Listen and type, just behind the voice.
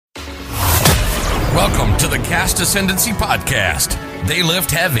Welcome to the Cast Ascendancy Podcast. They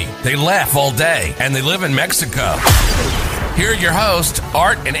lift heavy, they laugh all day, and they live in Mexico. Here are your hosts,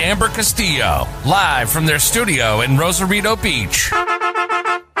 Art and Amber Castillo, live from their studio in Rosarito Beach.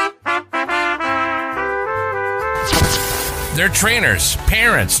 They're trainers,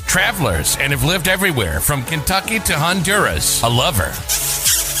 parents, travelers, and have lived everywhere from Kentucky to Honduras. A lover,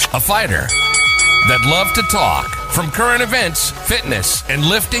 a fighter that love to talk. From current events, fitness, and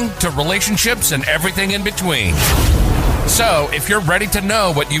lifting to relationships and everything in between. So, if you're ready to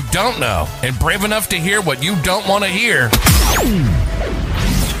know what you don't know and brave enough to hear what you don't want to hear.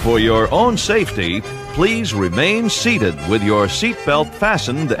 For your own safety, please remain seated with your seatbelt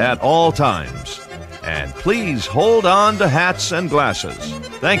fastened at all times. And please hold on to hats and glasses.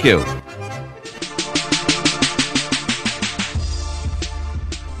 Thank you.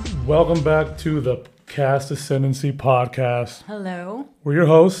 Welcome back to the Cast Ascendancy Podcast. Hello. We're your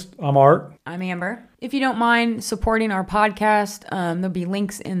hosts. I'm Art. I'm Amber. If you don't mind supporting our podcast, there'll be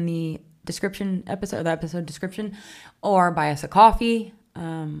links in the episode description, or buy us a coffee.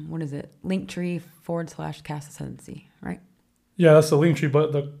 What is it? Linktree/Cast Ascendancy, right? Yeah, that's the link tree,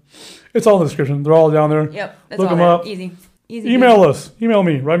 but it's all in the description. They're all down there. Yep. Look them up. Easy. Email us. Email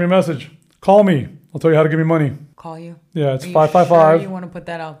me. Write me a message. Call me. I'll tell you how to give me money. Call you? Yeah, it's Are you 555. Sure you want to put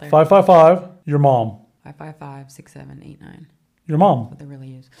that out there? 555. Your mom. 555-6789. Your mom. What they really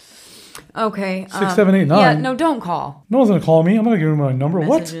use. Okay. 6789. Yeah, no, don't call. No one's going to call me. I'm going to give you my number.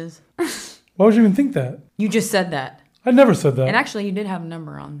 Messages. What? Why would you even think that? You just said that. I never said that. And actually, you did have a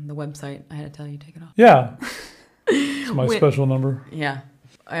number on the website. I had to tell you to take it off. Yeah. It's my special number. Yeah.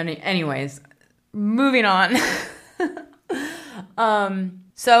 Anyways, moving on.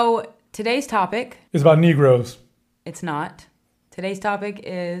 So today's topic. It's about Negroes. It's not. Today's topic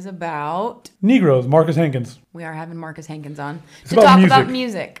is about Negroes. Marcus Hankins. We are having Marcus Hankins on It's to about talk music. about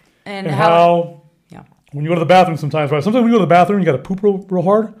music and how yeah. When you go to the bathroom sometimes, right? Sometimes when you go to the bathroom, you got to poop real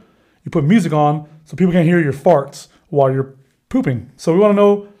hard. You put music on so people can't hear your farts while you're pooping. So we want to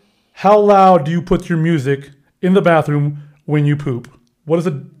know, how loud do you put your music in the bathroom when you poop? What is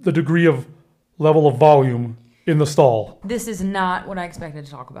the degree of level of volume in the stall? This is not what I expected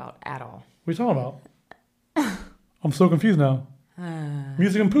to talk about at all. What are you talking about? I'm so confused now.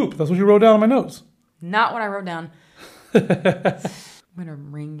 Music and poop. That's what you wrote down on my notes. Not what I wrote down. I'm gonna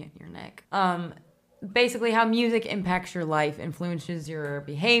ring at your neck. Basically, how music impacts your life, influences your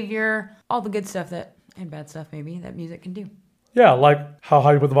behavior, all the good stuff and bad stuff maybe that music can do. Yeah, like how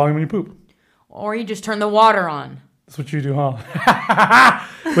high you put the volume when you poop. Or you just turn the water on. That's what you do, huh?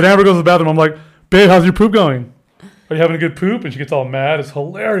 When Amber goes to the bathroom, I'm like, babe, how's your poop going? Are you having a good poop? And she gets all mad. It's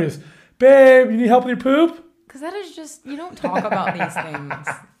hilarious. Babe, you need help with your poop? Because that is just, you don't talk about these things.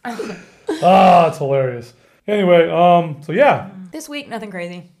 It's hilarious. Anyway, so yeah. This week, nothing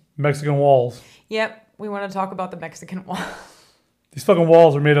crazy. Mexican walls. Yep, we want to talk about the Mexican wall. These fucking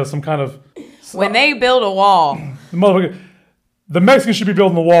walls are made of some kind of... When they build a wall. The Mexicans should be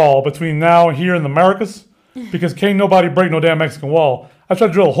building the wall between now and here in the Americas, because can't nobody break no damn Mexican wall. I tried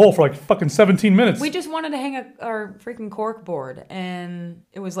to drill a hole for like fucking 17 minutes. We just wanted to hang our freaking cork board, and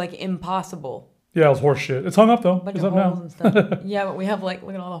it was like impossible. Yeah, it was horse shit. It's hung up though. Bunch It's of up holes now. and stuff. Yeah, but we have look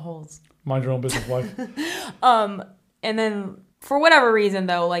at all the holes. Mind your own business, wife. And then for whatever reason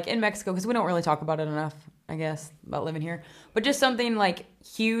though, like in Mexico, because we don't really talk about it enough, I guess, about living here. But just something like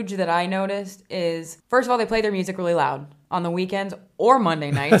huge that I noticed is, first of all, they play their music really loud on the weekends or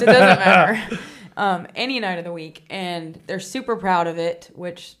Monday nights. It doesn't matter. Any night of the week. And they're super proud of it,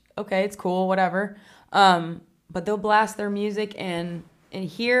 which, okay, it's cool, whatever. But they'll blast their music, and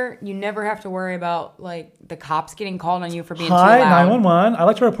here you never have to worry about like the cops getting called on you for being too loud. Hi, 911. I'd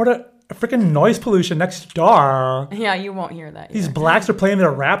like to report a freaking noise pollution next door. Yeah, you won't hear that. These blacks are playing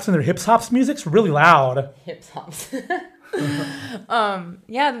their raps and their hip hops music's really loud. Hip hops.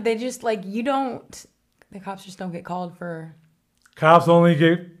 Yeah, they just the cops just don't get called for. Cops only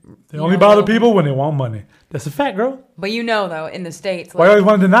bother people when they want money. That's a fact, girl. But though, in the States, Why you always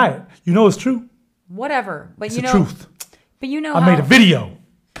want to deny it? You know it's true. Whatever. But It's the truth. But I made a video.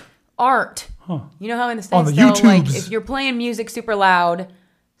 Art. Huh. You know how in the States, On the though, like YouTubes. if you're playing music super loud,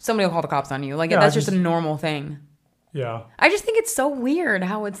 somebody will call the cops on you. Like that's just a normal thing. Yeah. I just think it's so weird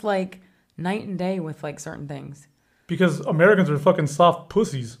how it's like night and day with like certain things. Because Americans are fucking soft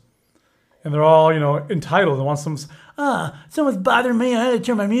pussies. And they're all, entitled and want someone's bothering me. I had to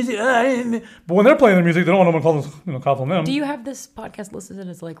turn my music. But when they're playing their music, they don't want no one to call cops on them. Do you have this podcast listed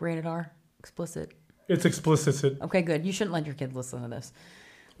as like rated R? Explicit? It's explicit. Okay, good. You shouldn't let your kids listen to this.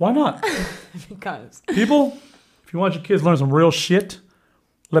 Why not? Because. People, if you want your kids to learn some real shit,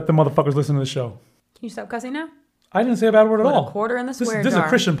 let the motherfuckers listen to the show. Can you stop cussing now? I didn't say a bad word at all. Put a quarter in the square This is jar. a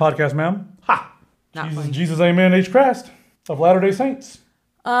Christian podcast, ma'am. Ha! Not funny. Jesus Amen H. Christ of Latter-day Saints.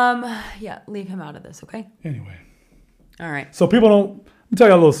 Yeah, leave him out of this, okay? Anyway. All right. So people don't... Let me tell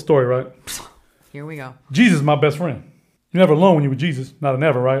you a little story, right? Here we go. Jesus is my best friend. You're never alone when you're with Jesus. Not a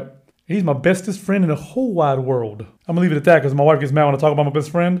never, right? He's my bestest friend in the whole wide world. I'm going to leave it at that because my wife gets mad when I talk about my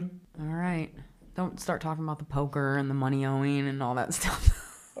best friend. All right. Don't start talking about the poker and the money owing and all that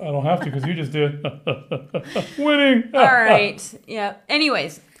stuff. I don't have to because you just did. Winning. All right. Yeah.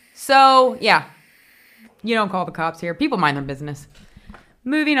 Anyways. So, yeah. You don't call the cops here. People mind their business.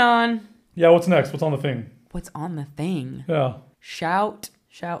 Moving on. Yeah, what's next? What's on the thing? What's on the thing? Yeah. Shout.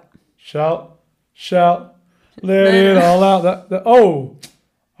 Let it all out. Oh,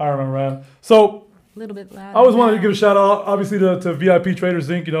 I remember, man. So, A little bit loud. I always wanted to give a shout out, obviously, to VIP Traders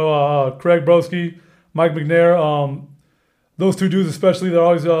Inc. You know, Craig Broski, Mike McNair. Those two dudes especially, they're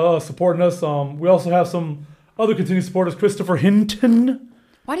always supporting us. We also have some other continued supporters. Christopher Hinton.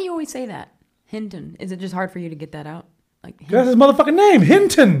 Why do you always say that? Hinton. Is it just hard for you to get that out? Like That's his motherfucking name,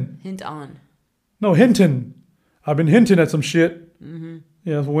 Hinton. hint on. No, Hinton. I've been hinting at some shit. Mm-hmm.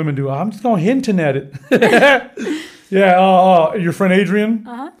 Yeah, that's what women do. I'm just going hinting at it. Yeah, your friend Adrian.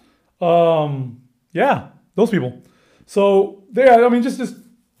 Yeah, those people. So, yeah, I mean, just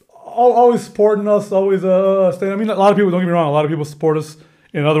always supporting us, always staying. I mean, a lot of people, don't get me wrong, a lot of people support us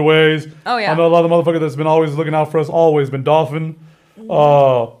in other ways. Oh, yeah. I know a lot of the motherfuckers that's been always looking out for us, always been Dolphin,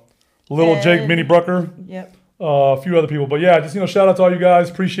 Little Jake, Minnie Brucker. Yep. A few other people. But yeah, just, shout out to all you guys.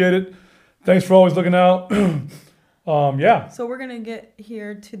 Appreciate it. Thanks for always looking out. Yeah. So we're going to get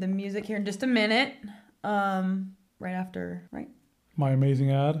here to the music here in just a minute. Right after, right? My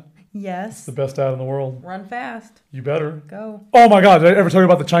amazing ad. Yes. It's the best ad in the world. Run fast. You better. Go. Oh my God. Did I ever tell you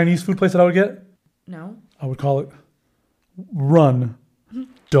about the Chinese food place that I would get? No. I would call it Run,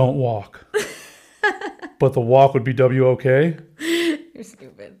 Don't Walk. But the walk would be W-O-K. You're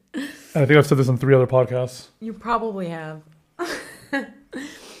stupid. And I think I've said this on 3 other podcasts. You probably have.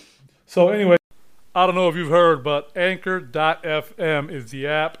 So anyway, I don't know if you've heard, but Anchor.fm is the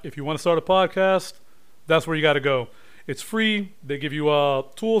app. If you want to start a podcast, that's where you got to go. It's free. They give you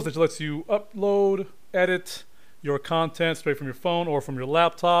tools that lets you upload, edit your content straight from your phone or from your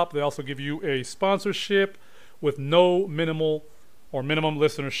laptop. They also give you a sponsorship with no minimum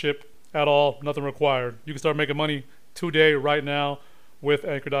listenership at all. Nothing required. You can start making money today, right now, with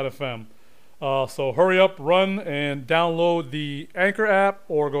Anchor.fm. So hurry up, run, and download the Anchor app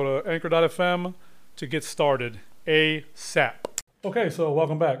or go to Anchor.fm to get started ASAP. Okay, so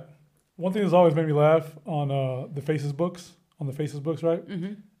welcome back. One thing that's always made me laugh on the Faces books, right?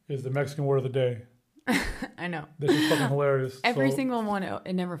 Mm-hmm. Is the Mexican word of the day. I know. This is fucking hilarious. Every single one,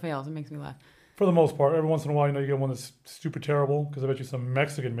 it never fails. It makes me laugh. For the most part. Every once in a while, you get one that's stupid terrible because I bet you some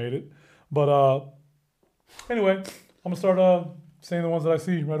Mexican made it. But anyway, I'm going to start saying the ones that I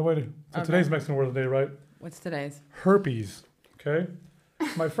see right away. So okay. Today's Mexican word of the day, right? What's today's? Herpes. Okay?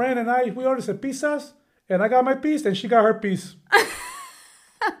 My friend and I, we ordered some pizzas, and I got my piece, and she got her piece.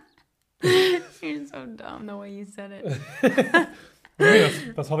 You're so dumb the way you said it.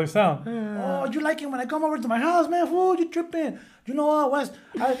 That's how they sound. Oh, you like it when I come over to my house, man? Fool, you tripping? You know what?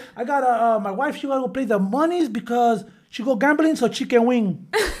 I got my wife. She gotta go play the monies because she go gambling, so chicken wing.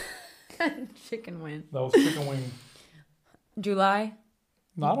 Chicken wing. That was chicken wing. July.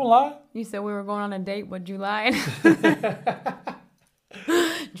 No, I don't lie. You said we were going on a date with July.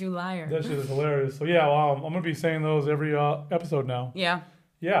 Julier. That shit is hilarious. So yeah, I'm gonna be saying those every episode now. Yeah.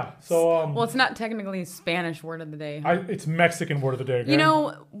 Yeah. So well, it's not technically a Spanish word of the day. It's Mexican word of the day. Okay?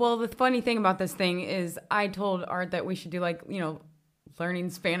 Well, the funny thing about this thing is I told Art that we should do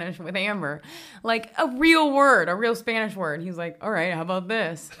learning Spanish with Amber, like a real word, a real Spanish word. He's like, all right, how about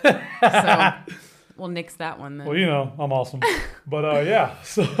this? So we'll nix that one then. Well, I'm awesome. But yeah.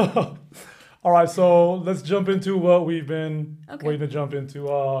 So all right. So let's jump into what we've been waiting to jump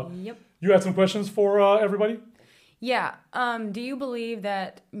into. Yep. You had some questions for everybody? Yeah. Do you believe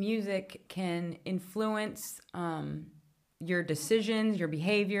that music can influence your decisions, your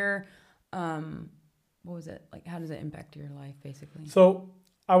behavior? What was it? Like, how does it impact your life, basically? So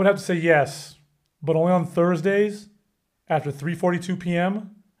I would have to say yes, but only on Thursdays after 3:42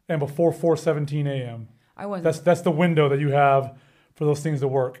 p.m. and before 4:17 a.m. I wasn't. That's the window that you have for those things to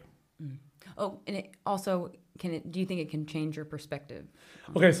work. Mm. Oh, and it also, do you think it can change your perspective?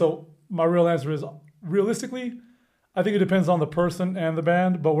 Okay, so my real answer is, realistically, I think it depends on the person and the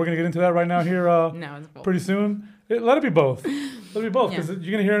band, but we're going to get into that right now here No, it's both. Pretty soon. Let it be both. Let it be both, because you're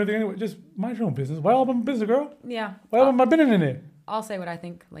going to hear anything anyway. Just mind your own business. Why all my business, girl? Yeah. Why all my business in it? I'll say what I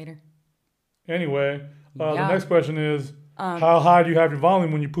think later. Anyway, the next question is, how high do you have your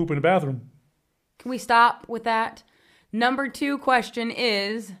volume when you poop in the bathroom? Can we stop with that? Number 2 question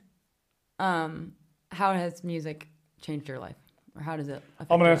is, how has music changed your life? Or how does it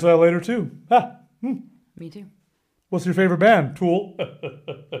affect I'm going to your answer that later, too. Ha. life? Me too. What's your favorite band? Tool.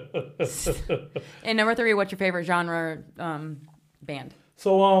 And number 3, what's your favorite genre band?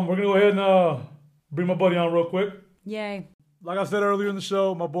 So we're going to go ahead and bring my buddy on real quick. Yay. Like I said earlier in the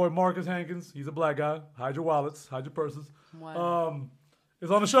show, my boy Marcus Hankins, he's a black guy. Hide your wallets, hide your purses. Wow. Is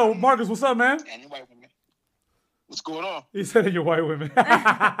on the show. Marcus, what's up, man? And your white women. What's going on? He said it, your white women.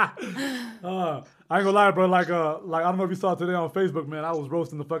 I ain't gonna lie, bro. Like I don't know if you saw today on Facebook, man. I was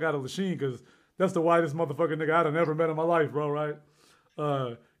roasting the fuck out of Lasheen because that's the whitest motherfucking nigga I'd have never met in my life, bro. Right?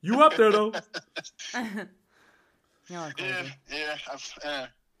 You up there though? Y'all are crazy.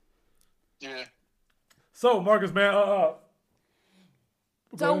 Yeah. So Marcus, man.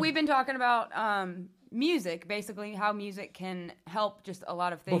 So we've been talking about music, basically how music can help just a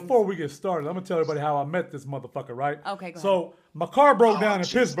lot of things. Before we get started, I'm gonna tell everybody how I met this motherfucker, right? Okay, go ahead. So my car broke down in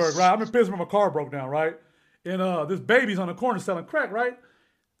Pittsburgh, right? I'm in Pittsburgh, my car broke down, right? And this baby's on the corner selling crack, right?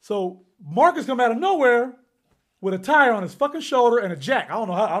 So Marcus come out of nowhere with a tire on his fucking shoulder and a jack. I don't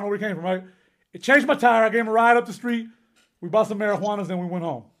know where he came from, right? It changed my tire. I gave him a ride up the street. We bought some marijuanas, then we went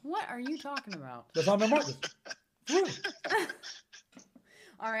home. What are you talking about? That's how I met Marcus. For real.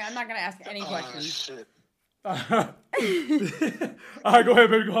 All right, I'm not going to ask any questions. Shit. All right, go ahead,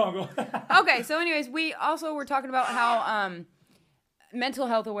 baby. Go on. Okay, so anyways, we also were talking about how Mental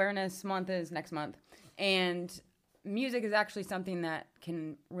Health Awareness Month is next month. And music is actually something that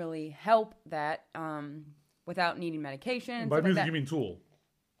can really help that without needing medication. By music, you mean Tool.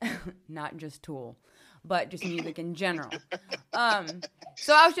 Not just Tool, but just music in general.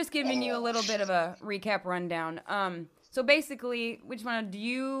 So I was just giving you a little bit of a recap rundown. So basically,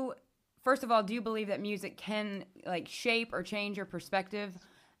 first of all, do you believe that music can like shape or change your perspective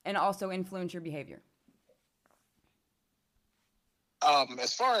and also influence your behavior?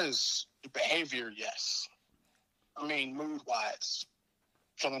 As far as behavior, yes. I mean, mood-wise,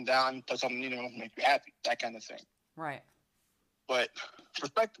 feeling down, put something, make you happy, that kind of thing. Right. But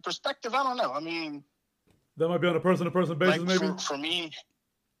perspective, I don't know. I mean, that might be on a person-to-person basis, like maybe. For me,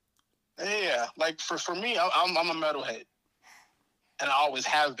 yeah. Like for me, I'm a metalhead, and I always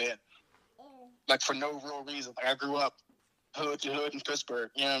have been. Like for no real reason. Like I grew up hood to hood in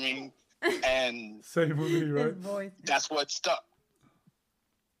Pittsburgh. You know what I mean? And same with me, right? That's what stuck.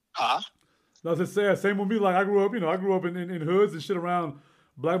 Huh? No, I was just saying, same with me. Like I grew up in hoods and shit around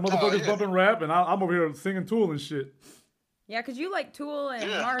black motherfuckers bumping rap, and I'm over here singing Tool and shit. Yeah, because you like Tool and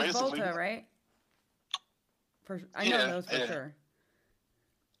Mars basically. Volta, right? I know those for sure.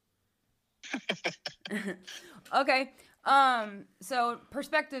 Okay. So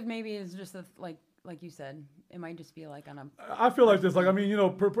perspective maybe is just like you said, it might just be like on a. I feel like this. Like I mean,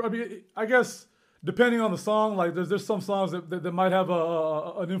 I guess depending on the song, like there's some songs that might have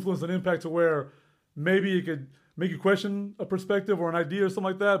an influence, an impact to where maybe it could make you question a perspective or an idea or something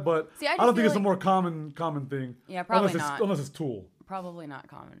like that. But I don't think it's a more common thing. Yeah, probably not. Unless it's Tool. Probably not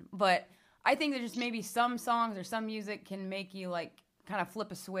common. But I think that just maybe some songs or some music can make you like kind of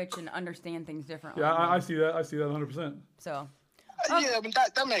flip a switch and understand things differently. Yeah, I see that. I see that 100%. So. Yeah, I mean,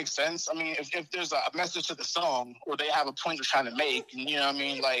 that makes sense. I mean, if there's a message to the song or they have a point they're trying to make, and, you know what I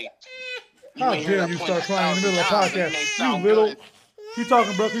mean? Like, how dare you start crying in the middle of the podcast? You little. Good. Keep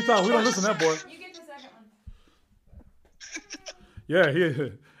talking, bro. Keep talking. We don't listen to that boy. You get the second one. Yeah.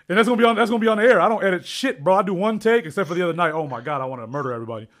 And that's gonna be on the air. I don't edit shit, bro. I do one take, except for the other night. Oh my god, I want to murder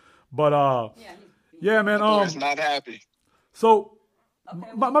everybody. But yeah, man. He's not happy. So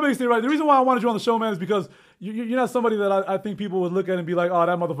my biggest thing, right? The reason why I wanted you on the show, man, is because you're not somebody that I think people would look at and be like, oh,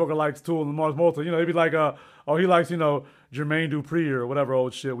 that motherfucker likes Tool and Mars Volta. They'd be like, oh, he likes, Jermaine Dupri or whatever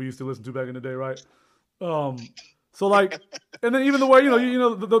old shit we used to listen to back in the day, right? So like, and then even the way,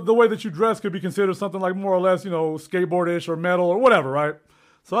 the way that you dress could be considered something like more or less, skateboardish or metal or whatever, right?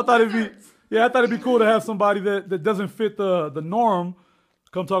 So I thought it'd be cool to have somebody that doesn't fit the norm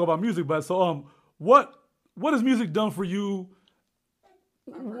come talk about music. But so what has music done for you?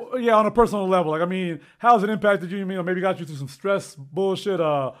 Yeah, on a personal level. Like, I mean, how has it impacted you? Maybe got you through some stress, bullshit,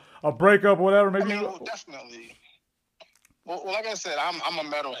 a breakup, or whatever. Maybe. I mean, definitely. Well, like I said, I'm a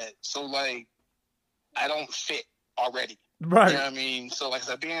metalhead, so like, I don't fit already. Right. You know what I mean? So like I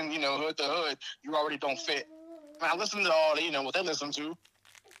said, being hood to hood, you already don't fit. I listen to all what they listen to.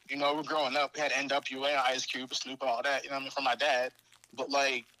 We're growing up, we had NWA, Ice Cube, Snoop, all that. From my dad. But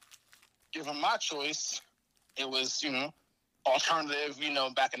like, given my choice, it was alternative,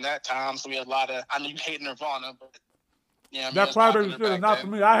 back in that time. So we had a lot of, I know you hate Nirvana, but that crybaby shit is not for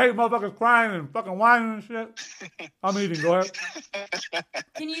me. I hate motherfuckers crying and fucking whining and shit. I'm eating. Go ahead.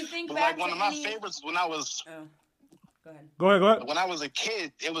 Can you think but back like one to of my favorites when I was Go ahead. Go ahead. When I was a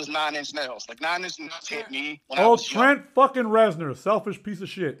kid, it was 9 Inch Nails. Like 9 Inch Nails hit me when I Oh, was Trent fucking Reznor, selfish piece of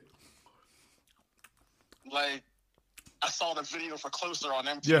shit. Like, I saw the video for Closer on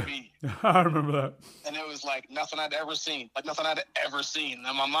MTV. Yeah, I remember that. And it was like nothing I'd ever seen.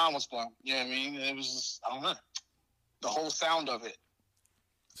 And my mom was going, you know what I mean? And it was just, I don't know. The whole sound of it.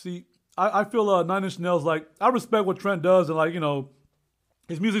 See, I feel 9 Inch Nails, like, I respect what Trent does, and, like, you know,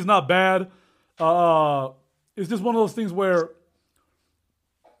 his music's not bad. It's just one of those things where,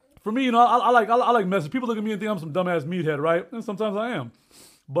 for me, you know, I like message. People look at me and think I'm some dumbass meathead, right? And sometimes I am.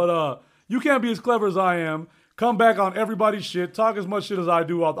 But you can't be as clever as I am, come back on everybody's shit, talk as much shit as I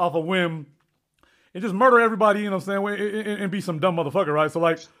do off a whim, and just murder everybody, you know what I'm saying, and be some dumb motherfucker, right? So,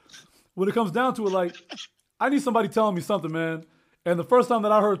 like, when it comes down to it, like, I need somebody telling me something, man. And the first time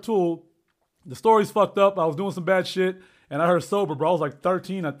that I heard Tool, the story's fucked up. I was doing some bad shit, and I heard Sober, bro. I was like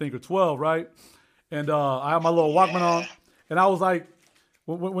 13, I think, or 12, right? And I had my little Walkman on, and I was like,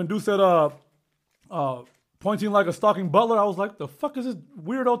 when dude said, pointing like a stalking butler, I was like, the fuck is this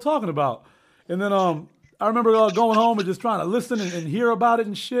weirdo talking about? And then I remember going home and just trying to listen and hear about it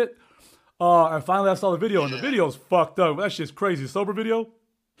and shit. And finally I saw the video, and the video's fucked up. That shit's crazy. Sober video?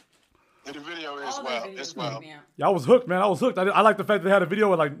 And the video is well. Yeah, I was hooked, man. I was hooked. I like the fact that they had a video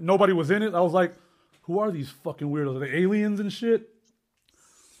where, like, nobody was in it. I was like, who are these fucking weirdos? Are they aliens and shit?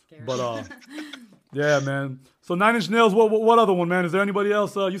 Scary. But, yeah, man. So 9 Inch Nails, what other one, man? Is there anybody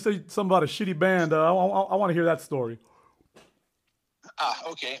else? You said something about a shitty band. I want to hear that story.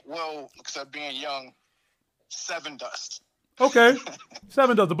 Okay. Well, because of being young, Seven Dust. Okay.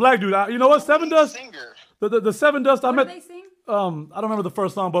 Seven Dust, the black dude. You know what? Seven Dust. Singer. The Seven Dust. What did they sing? I don't remember the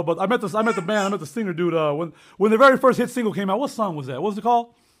first song, but I met the band. I met the singer dude. When the very first hit single came out, what song was that? What was it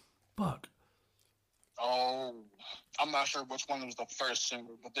called? Fuck. Oh, I'm not sure which one was the first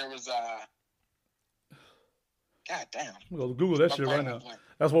single, but there was God damn. I'm gonna Google that shit right now.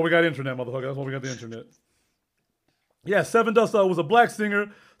 That's why we got internet, motherfucker. That's why we got the internet. Yeah, Seven Dust was a black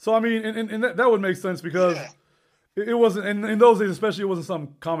singer, so I mean, and that would make sense because it wasn't in those days, especially, it wasn't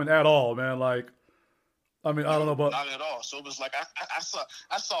something common at all, man. Like, I mean, I don't know, but not at all. So it was like I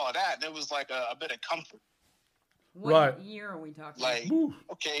saw that, and it was like a bit of comfort. What year are we talking? Like,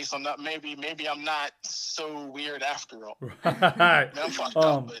 okay, so maybe I'm not so weird after all. Right. Man, I'm fucked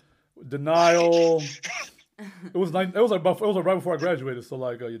up, but Denial. It was right before I graduated. So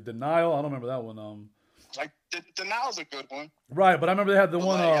like Denial, I don't remember that one. Like Denial's a good one. Right, but I remember they had the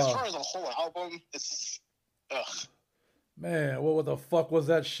one. Like, as far as a whole album, it's man, what the fuck was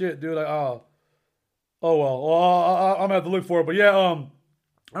that shit, dude? Like, oh well, I'm gonna have to look for it. But yeah, I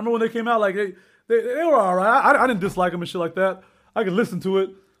remember when they came out, like they were alright. I didn't dislike them and shit like that. I could listen to it.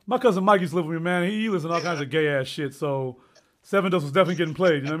 My cousin Mike used to live with me, man. He listened to all kinds of gay ass shit. So Seven Dust was definitely getting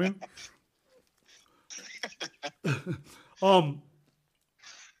played. You know what I mean?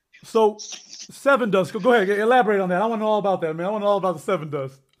 So Seven Dust. Go ahead, elaborate on that. I want to know all about that, man. I want to know all about the Seven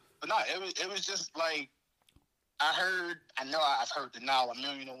Dust. But no, it was just like I know I've heard Denial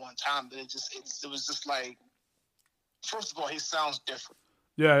 1,000,001 times, but it was just like, first of all, he sounds different.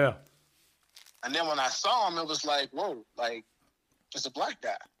 Yeah. And then when I saw him, it was like, whoa, like, it's a black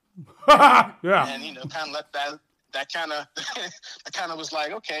guy. Yeah. And kind of let that kind of was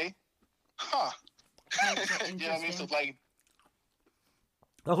like, okay, huh. You know what I mean? So like,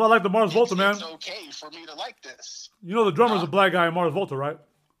 that's why I like the Mars Volta, man. It's okay for me to like this. You know the drummer's a black guy in Mars Volta, right?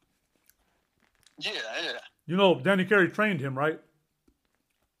 Yeah. You know Danny Carey trained him, right?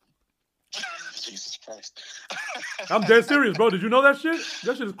 Jesus Christ. I'm dead serious, bro. Did you know that shit?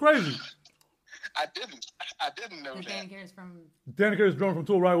 That shit is crazy. I didn't know that. Danny Carey's drummer from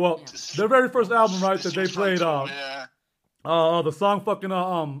Tool, right? Well, their very first album, right, that they played, the song fucking,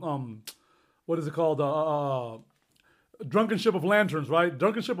 what is it called? Drunken Ship of Lanterns, right?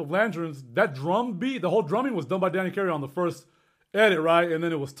 Drunken Ship of Lanterns, that drum beat, the whole drumming was done by Danny Carey on the first edit, right? And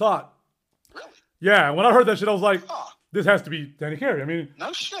then it was taught. Really? Yeah, and when I heard that shit, I was like, this has to be Danny Carey. I mean,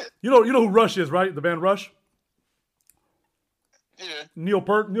 no shit. You know who Rush is, right? The band Rush? Yeah. Neil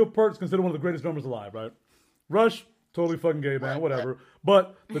Peart's considered one of the greatest drummers alive, right? Rush, totally fucking gay, man, whatever. Right.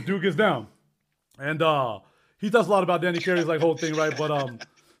 But the dude gets down. And he talks a lot about Danny Carey's like whole thing, right? But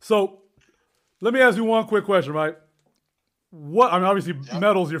so let me ask you one quick question, right? Obviously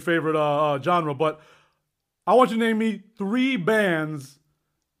metal's your favorite genre, but I want you to name me 3 bands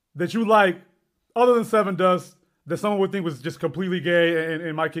that you like other than Seven Dust that someone would think was just completely gay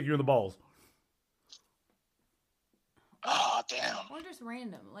and might kick you in the balls. Oh, damn. Or just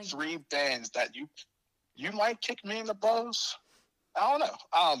random. Like 3 bands that you might kick me in the balls? I don't know.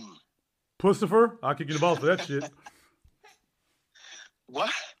 Pussifer? I'll kick you in the balls for that shit.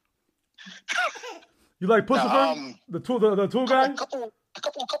 What? You like Pussifer? The Tool guy? A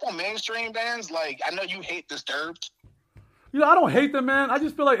couple mainstream bands. Like, I know you hate Disturbed. You know, I don't hate them, man. I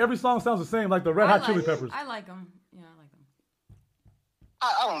just feel like every song sounds the same, like the Red Hot Chili Peppers. I like them. Yeah, I like them.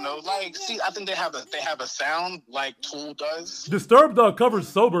 I don't know. Like, see, I think they have a sound like Tool does. Disturbed covers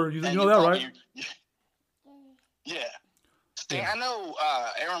Sober. You know that, right? Yeah. Stain, I know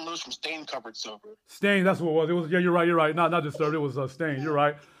Aaron Lewis from Stain covered Sober. Stain, that's what it was. Yeah, you're right. Not Disturbed. It was Stain. You're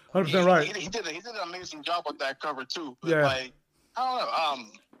right. 100% right. He did an amazing job with that cover too. But yeah. Like, I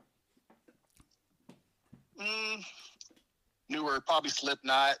don't know. Newer, probably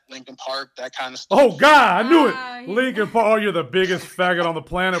Slipknot, Linkin Park, that kind of stuff. Oh God, I knew it. Linkin Park. Oh, you're the biggest faggot on the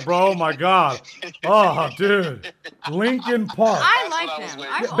planet, bro. Oh my God. Oh, dude. Linkin Park. I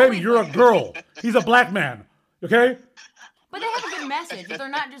like them. Baby, you're a girl. He's a black man. Okay. But they have a good message. They're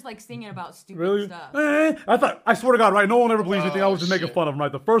not just like singing about stupid stuff. I swear to God, right? No one ever believes anything. I was just making fun of them, right?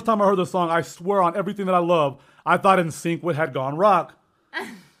 The first time I heard the song, I swear on everything that I love, I thought NSYNC had gone rock.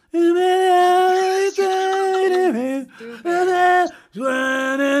 I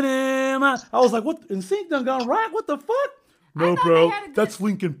was like, what? NSYNC done gone rock? What the fuck? No, bro. That's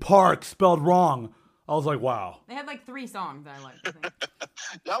Linkin Park spelled wrong. I was like, wow. They had like 3 songs that I liked.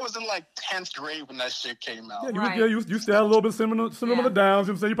 I was in like 10th grade when that shit came out. Yeah, you used to have a little bit Cinnamon of the Downs. You know what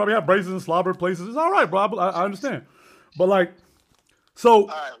I'm saying? You probably have braces and slobber places. It's all right, bro. I understand. But like, so. All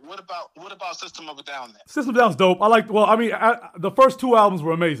right, what about System of a Down then? System of a Down's dope. The first 2 albums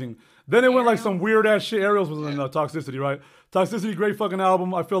were amazing. Then it went like some weird ass shit. Ariel's was in Toxicity, right? Toxicity, great fucking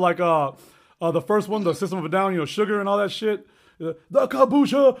album. I feel like the first one, the System of a Down, Sugar and all that shit. The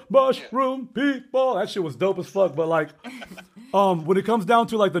Kabusha Mushroom People. That shit was dope as fuck. But like, when it comes down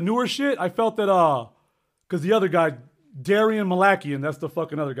to like the newer shit, I felt that because the other guy, Darian Malakian, that's the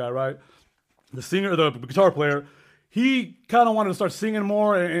fucking other guy, right? The singer, the guitar player, he kind of wanted to start singing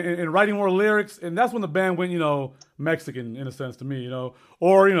more and writing more lyrics, and that's when the band went, Mexican in a sense to me, or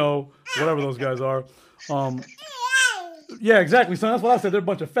whatever those guys are. Yeah, exactly, son. That's what I said. They're a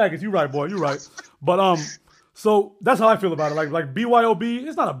bunch of faggots. You're right, boy. You're right. But so that's how I feel about it. Like BYOB,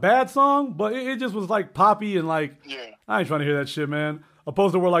 it's not a bad song, but it just was like poppy and like I ain't trying to hear that shit, man.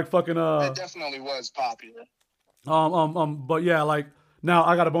 Opposed to where like fucking it definitely was popular. But yeah, like now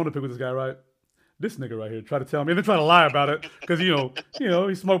I got a bone to pick with this guy, right? This nigga right here tried to tell me, and they're trying to lie about it because he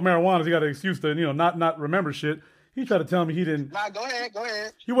smoked marijuana. So he got an excuse to not remember shit. He tried to tell me he didn't. Nah, go ahead.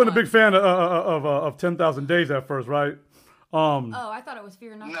 He wasn't a big fan of 10,000 Days at first, right? I thought it was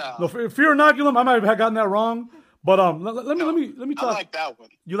Fear Inoculum. No, Fear Inoculum. I might have gotten that wrong, but let me talk. I like that one.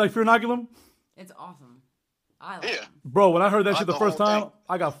 You like Fear Inoculum? It's awesome. I like it. Bro, when I heard that shit the first time,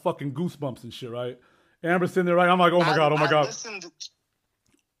 I got fucking goosebumps and shit, right? Amber's sitting there, right? I'm like, oh my god.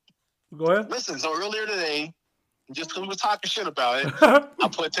 Go ahead. Listen, so earlier today, just because we were talking shit about it, I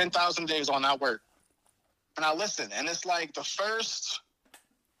put 10,000 Days on that work. And I listened, and it's like the first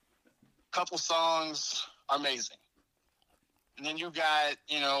couple songs are amazing. And then you got,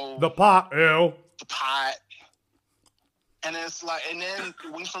 The Pot, ew. The Pot. And it's like, and then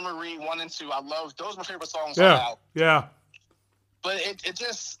Wings from Marie 1 and 2, I love, those are my favorite songs on the album. Yeah. But it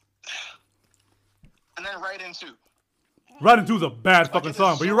just, and then Right Into. Right Into is a bad fucking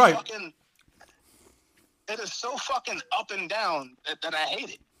song, but you're right. It is so fucking up and down that I hate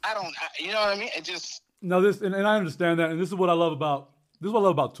it. You know what I mean? It just. No, and I understand that, and this is what I love about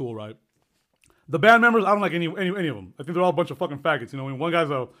Tool, right? The band members, I don't like any of them. I think they're all a bunch of fucking faggots. One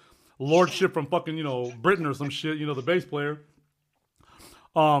guy's a lordship from fucking Britain or some shit. The bass player.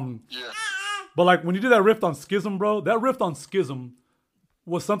 Yeah. But like when you do that riff on Schism, bro, that riff on Schism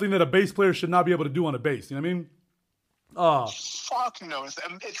was something that a bass player should not be able to do on a bass. You know what I mean? Fuck no, it's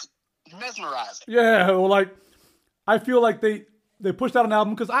mesmerizing. Yeah, well, like I feel like they pushed out an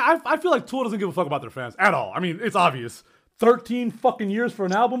album because I feel like Tool doesn't give a fuck about their fans at all. I mean, it's obvious. 13 fucking years for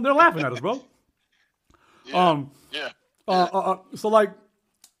an album, they're laughing at us, bro. So like,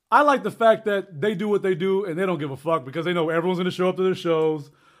 I like the fact that they do what they do and they don't give a fuck because they know everyone's gonna show up to their shows.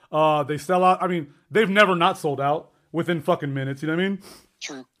 They sell out. I mean, they've never not sold out within fucking minutes. You know what I mean?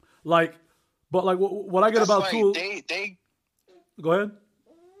 True. Like, but like what I get about Tool. They go ahead.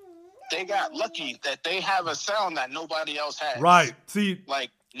 They got lucky that they have a sound that nobody else has. Right. See,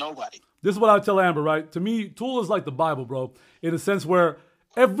 like nobody. This is what I tell Amber, right? To me, Tool is like the Bible, bro, in a sense where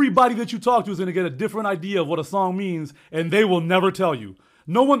everybody that you talk to is going to get a different idea of what a song means, and they will never tell you.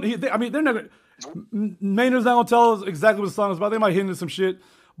 No one, they're never, Maynard's not going to tell us exactly what the song is about. They might hint at some shit.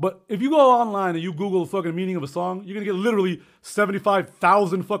 But if you go online and you Google the fucking meaning of a song, you're going to get literally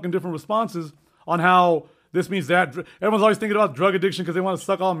 75,000 fucking different responses on how this means that. Everyone's always thinking about drug addiction because they want to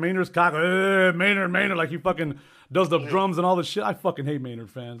suck all Maynard's cock. Maynard, like he fucking does the drums and all this shit. I fucking hate Maynard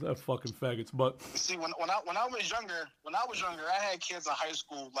fans. They're fucking faggots. But see, when I was younger, I had kids in high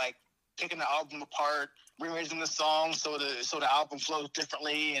school like picking the album apart, rearranging the songs so the album flows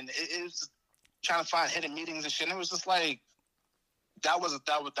differently, and it was just trying to find hidden meanings and shit. And it was just like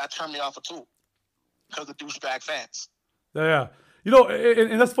that turned me off a Tool because of douchebag fans. yeah. You know,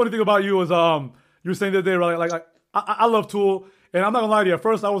 and that's the funny thing about you is you were saying the other day, right? Like I love Tool, and I'm not gonna lie to you. At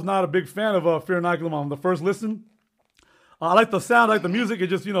first, I was not a big fan of Fear Inoculum on the first listen. I like the sound, I like the music. It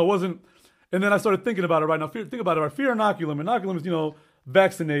just wasn't. And then I started thinking about it. Right now, think about it. Right? Fear Inoculum. Inoculum is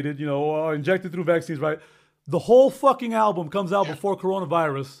vaccinated, injected through vaccines. Right. The whole fucking album comes out before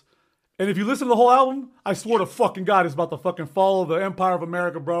coronavirus. And if you listen to the whole album, I swear to fucking God, it's about the fucking fall of the Empire of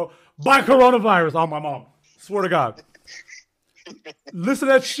America, bro. By coronavirus on my mom. Swear to God. Listen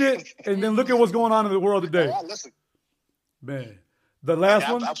to that shit, and then look at what's going on in the world today. Oh, listen. Man, the last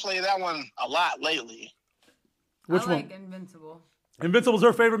one. I play that one a lot lately. Which I one? like Invincible. Invincible's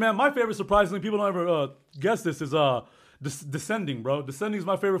her favorite, man. My favorite, surprisingly, people don't ever guess this, is Descending, bro. Descending is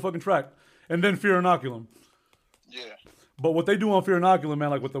my favorite fucking track. And then Fear Inoculum. Yeah. But what they do on Fear Inoculum, man,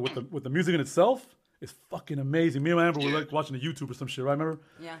 like with the music in itself, is fucking amazing. Me and my Amber were like watching the YouTube or some shit, right? Remember?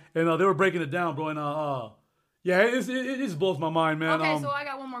 Yeah. And they were breaking it down, bro. And yeah, it just blows my mind, man. Okay, so I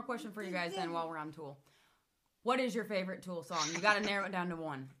got one more question for you guys then while we're on Tool. What is your favorite Tool song? You got to narrow it down to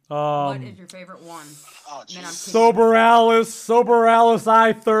one. What is your favorite one? Oh, Sober Alice,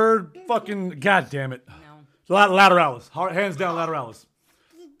 I third, fucking goddamn it. No. Lateralis, hands down, Lateralis.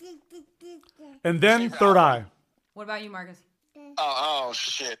 And then Third Eye. What about you, Marcus? Oh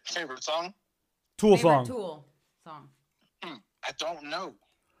shit! Favorite song? Tool Favorite song. Tool song. I don't know.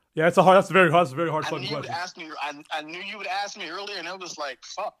 Yeah, that's a very hard fucking question. I knew you would ask me earlier, and it was like,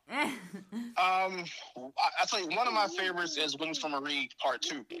 fuck. I tell you, one of my favorites is "Wings from a Reed" Part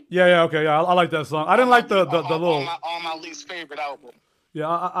 2. Yeah, okay, yeah, I like that song. I didn't like the little. On my least favorite album. Yeah,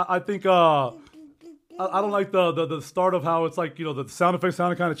 I think I don't like the start of how it's like the sound effects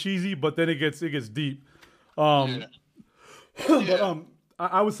sounded kind of cheesy, but then it gets deep. But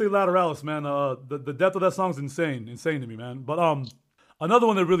I would say Lateralis, man. The depth of that song's insane to me, man. But another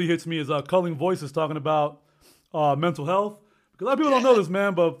one that really hits me is Culling Voices talking about mental health. Because a lot of people don't know this,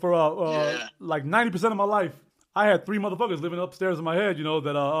 man, but for like 90% of my life, I had 3 motherfuckers living upstairs in my head,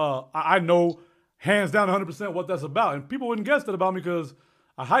 that I know hands down 100% what that's about. And people wouldn't guess that about me because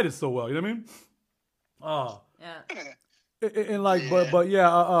I hide it so well, you know what I mean? But yeah,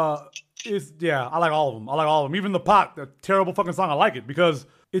 I like all of them. Even the Pot, the terrible fucking song, I like it because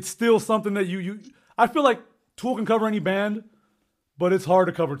it's still something that I feel like Tool can cover any band, but it's hard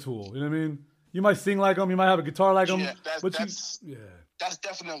to cover Tool. You know what I mean? You might sing like them, you might have a guitar like them, that's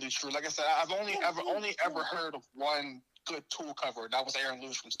definitely true. Like I said, I've only ever heard of one good Tool cover. That was Aaron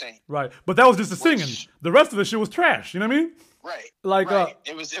Lewis from Stain. Right, but that was just the singing. The rest of the shit was trash. You know what I mean? Right. Like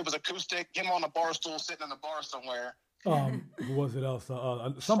it was acoustic. Him on a bar stool, sitting in a bar somewhere. Who was it else?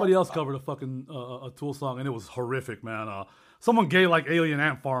 Somebody else covered a fucking a Tool song, and it was horrific, man. Someone gay like Alien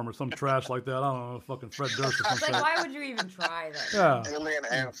Ant Farm or some trash like that. I don't know, fucking Fred Durst or something. Like, why would you even try that? Yeah. Alien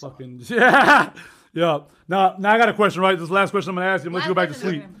Ant Farm. Fucking yeah. Now I got a question, right? This last question I'm gonna ask you. I'm gonna let you go back to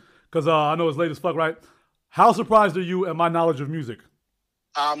sleep because I know it's late as fuck, right? How surprised are you at my knowledge of music?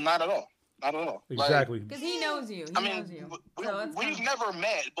 Not at all. Not at all. Exactly. Because he knows you. We've never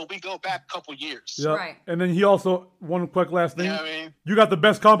met, but we go back a couple years. Yeah. Right. And then he also, one quick last thing. You know what I mean? You got the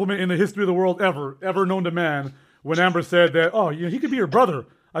best compliment in the history of the world ever known to man. When Amber said that, he could be your brother.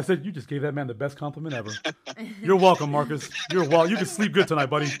 I said, you just gave that man the best compliment ever. You're welcome, Marcus. You're welcome. You can sleep good tonight,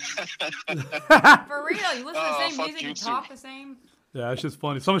 buddy. For real, you listen to the same music, you talk the same. Yeah, it's just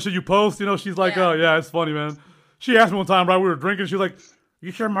funny. Some of the shit you post, she's like, it's funny, man. She asked me one time, right, we were drinking, she was like,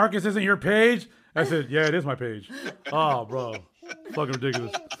 you sure Marcus isn't your page? I said, yeah, it is my page. Oh, bro. Fucking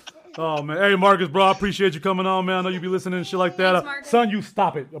ridiculous. Oh, man. Hey, Marcus, bro, I appreciate you coming on, man. I know you be listening and shit like that. Thanks, Son, you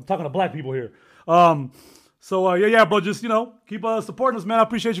stop it. I'm talking to black people here. So, bro, just, keep supporting us, man. I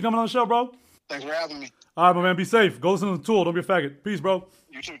appreciate you coming on the show, bro. Thanks for having me. All right, my man. Be safe. Go listen to the Tool. Don't be a faggot. Peace, bro.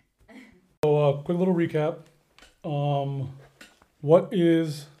 You too. So, quick little recap.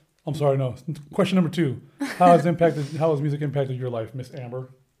 Question number 2. How has music impacted your life, Miss Amber?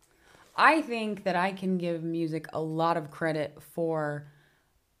 I think that I can give music a lot of credit for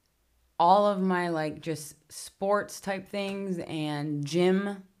all of my just sports type things and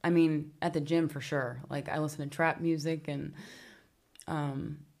gym. I mean, at the gym for sure. Like I listen to trap music and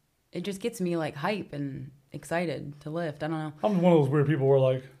it just gets me hype and excited to lift. I don't know. I'm one of those weird people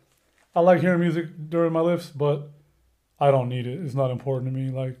where I like hearing music during my lifts, but I don't need it. It's not important to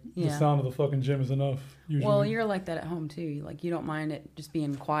me. Like the Yeah. sound of the fucking gym is enough. Usually. Well, you're like that at home too. Like you don't mind it just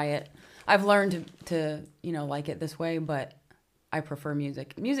being quiet. I've learned to like it this way, but I prefer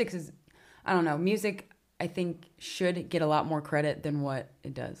music. Music is, I don't know. Music, I think, should get a lot more credit than what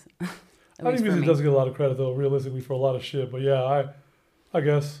it does. I think music does get a lot of credit though, realistically, for a lot of shit. But yeah, I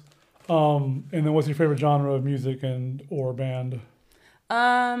guess. And then, what's your favorite genre of music and or band?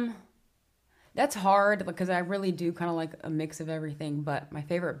 That's hard because I really do kind of like a mix of everything. But my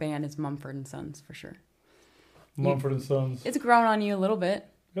favorite band is Mumford and Sons for sure. Mumford and Sons. It's grown on you a little bit.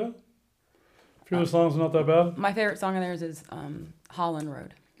 Yeah. A few of the songs are not that bad. My favorite song of theirs is Holland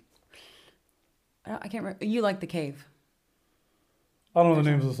Road. I can't remember. You like The Cave. I don't know the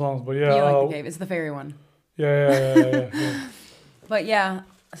names of the songs, but yeah. You like The Cave. It's the fairy one. Yeah. But yeah,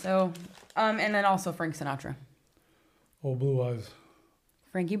 so, and then also Frank Sinatra. Oh, Blue Eyes.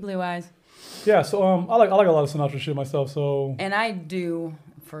 Frankie Blue Eyes. Yeah, so I like a lot of Sinatra shit myself, so. And I do,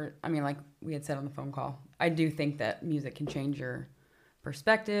 like we had said on the phone call, I do think that music can change your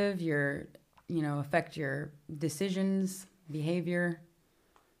perspective, affect your decisions, behavior.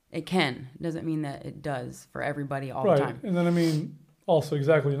 It can. It doesn't mean that it does for everybody all the time. And then, also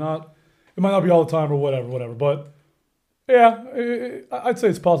exactly not, it might not be all the time or whatever, but yeah, I'd say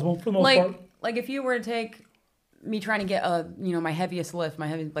it's possible for the most part. Like if you were to take me trying to get my heaviest lift, my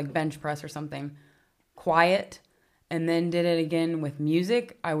heavy like bench press or something, quiet, and then did it again with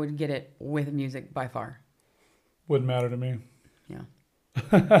music, I would get it with music by far. Wouldn't matter to me. Yeah.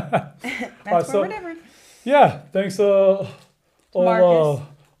 That's where we're different. Yeah, thanks Marcus.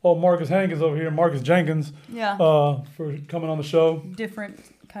 Marcus Hankins over here, Marcus Jenkins. Yeah. For coming on the show. Different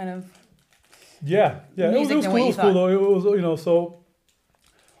kind of. Yeah. It was cool. It was cool though. It was so.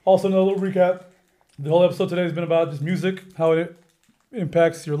 Also, another little recap. The whole episode today has been about just music, how it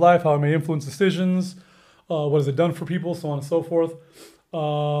impacts your life, how it may influence decisions, what has it done for people, so on and so forth.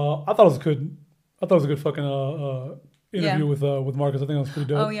 I thought it was a good fucking interview with Marcus. I think that was pretty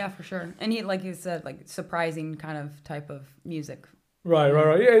dope. Oh yeah, for sure. And he, like you said, like surprising kind of type of music. Right.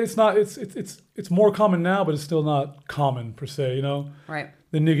 Yeah, it's not. It's more common now, but it's still not common per se. Right.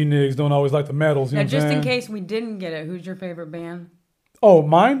 The niggy nigs don't always like the medals. Now, just in case we didn't get it, who's your favorite band? Oh,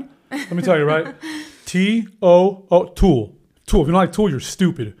 mine? Let me tell you, right? T-O-O, Tool. If you don't like Tool, you're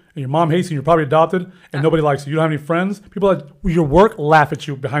stupid. And your mom hates you, and you're probably adopted, and nobody likes you. You don't have any friends. People at your work laugh at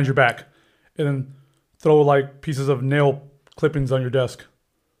you behind your back. And then throw like pieces of nail clippings on your desk.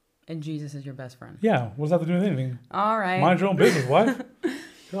 And Jesus is your best friend. Yeah. What does that have to do with anything? All right. Mind your own business, wife.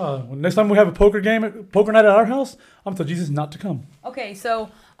 God. Next time we have a poker night at our house, I'm going to tell Jesus not to come. Okay, so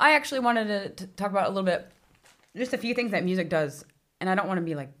I actually wanted to talk about a little bit, just a few things that music does. And I don't want to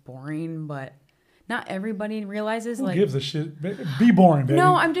be like boring, but not everybody realizes. Who gives a shit? Be boring, baby.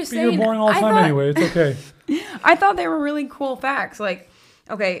 No, I'm just saying. You're boring all the time anyway. It's okay. I thought they were really cool facts. Like,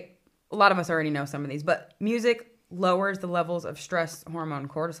 okay, a lot of us already know some of these, but music lowers the levels of stress hormone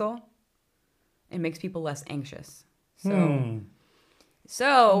cortisol. It makes people less anxious.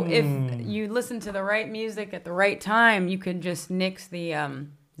 So if you listen to the right music at the right time, you could just nix the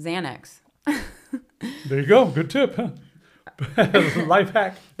Xanax. There you go. Good tip. Huh? Life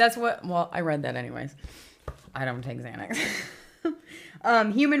hack. That's what. Well, I read that anyways. I don't take Xanax.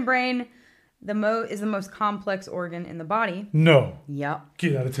 Human brain, is the most complex organ in the body. No. Yep.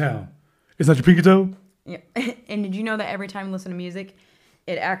 Get out of town. Is that your pinky toe? Yeah. And did you know that every time you listen to music,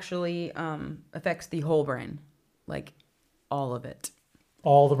 it actually affects the whole brain, like all of it.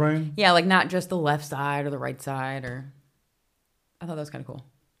 All the brain? Yeah, like not just the left side or the right side. I thought that was kind of cool.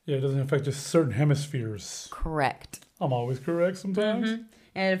 Yeah, it doesn't affect just certain hemispheres. Correct. I'm always correct sometimes. Mm-hmm.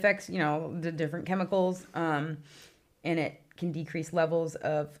 And it affects, the different chemicals, and it can decrease levels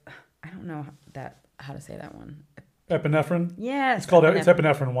of, I don't know how to say that one. Epinephrine? Yes. It's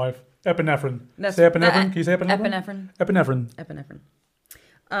epinephrine, wife. Epinephrine. Say epinephrine? Can you say epinephrine? Epinephrine.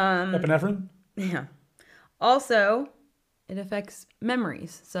 Epinephrine? Yeah. Also, it affects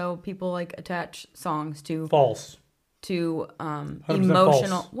memories. So people like attach songs to... False. To False.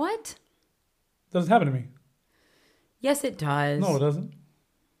 emotional... What? Doesn't happen to me. Yes, it does. No, it doesn't.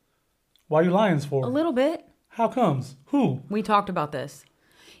 Why are you lying for? A little bit. How comes? Who? We talked about this.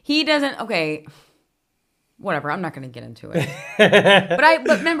 He doesn't... Okay. Whatever. I'm not going to get into it.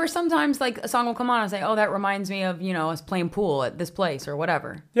 But remember, sometimes like a song will come on and say, oh, that reminds me of, us playing pool at this place or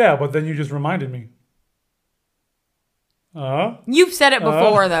whatever. Yeah, but then you just reminded me. You've said it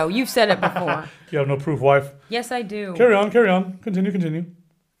before, though. You've said it before. You have no proof, wife. Yes, I do. Carry on. Continue.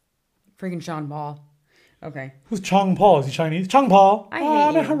 Freaking Sean Paul. Okay. Who's Chong Paul? Is he Chinese? Chong Paul. I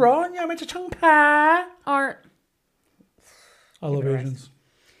hate you. Chong Pa. Art. I love Asians.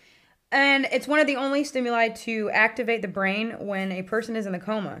 And it's one of the only stimuli to activate the brain when a person is in a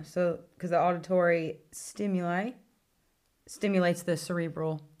coma. So, because the auditory stimuli stimulates the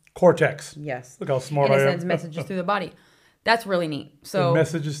cerebral Cortex. Yes. Look how smart and I it am. sends messages through the body. That's really neat. So The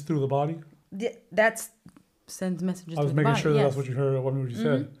messages through the body. That's sends messages I was through the making body. sure yes. that's what you heard. What you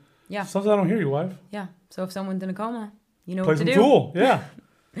said. Yeah. Sometimes I don't hear you, wife. Yeah. So if someone's in a coma, you know Play what to some do. Tool. Yeah.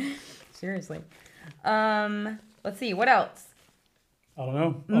 Seriously. Let's see. What else? I don't know. I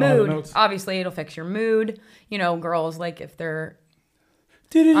don't have the Mood. notes. Obviously, it'll fix your mood. You know, girls, like, if they're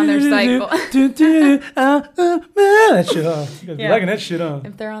on their cycle. That shit, huh? You guys be Yeah. liking that shit, huh?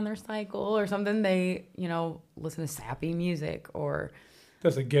 If they're on their cycle or something, they, listen to sappy music or...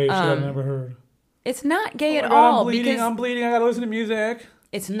 That's a gay shit I've never heard. It's not gay Oh at my God, all I'm bleeding. because I'm bleeding. I gotta listen to music.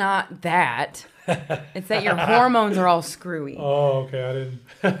 it's not that. It's that your hormones are all screwy. Oh, okay. I didn't.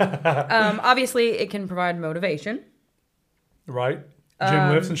 Obviously, it can provide motivation. Right. Gym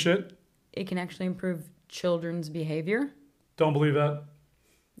lifts and shit. It can actually improve children's behavior. Don't believe that.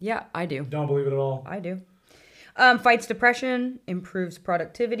 Yeah, I do. Don't believe it at all. I do. Fights depression, improves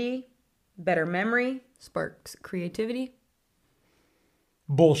productivity, better memory, sparks creativity.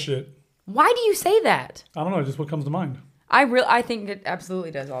 Bullshit. Why do you say that? I don't know. Just what comes to mind. I think it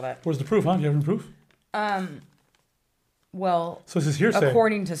absolutely does all that. Where's the proof, huh? Do you have any proof? Well, So this is hearsay.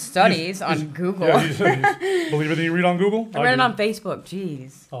 according to studies on Google. Yeah, you believe everything you read on Google? I read it on Facebook.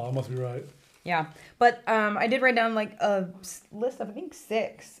 Jeez. Oh, I must be right. Yeah. But I did write down like a list of, I think,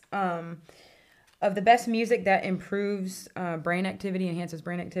 6 of the best music that improves brain activity, enhances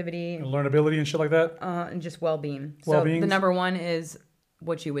brain activity, And learnability and shit like that. and just well-being. Well-being. So the number 1 is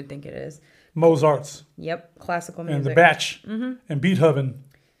what you would think it is. Mozart's. Yep. Classical music. And the Batch. And Beethoven.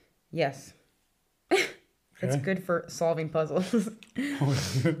 Yes. It's Okay. good for solving puzzles.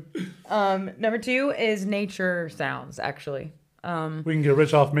 Number 2 is nature sounds, actually. We can get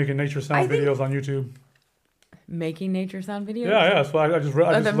rich off making nature sound videos on YouTube. Making nature sound videos? Yeah. So I just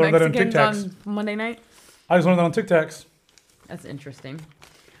learned The that on Mexicans TikToks. on Monday night? I just learned that on TikToks. That's interesting.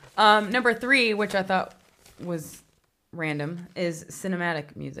 Number 3, which I thought was random, is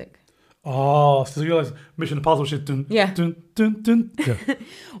cinematic music. Oh, so you realize Mission Impossible shit. Dun, Yeah. Dun, dun, dun. Yeah.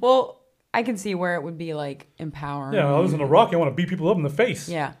 Well, I can see where it would be like empowering. Yeah, I listen to Rocky. I want to beat people up in the face.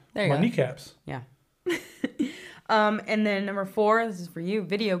 Yeah, there you My go. kneecaps. Yeah. And then number 4, this is for you,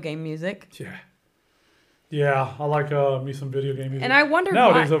 video game music. Yeah. Yeah, I like me some video game music. And I wonder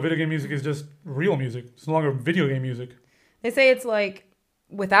nowadays, why. though, video game music is just real music. It's no longer video game music. They say it's like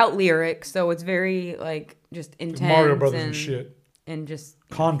without lyrics, so it's very like just intense. Mario Brothers and shit. And just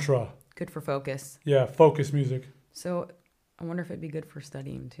Contra. good for focus. Yeah, focus music. So I wonder if it'd be good for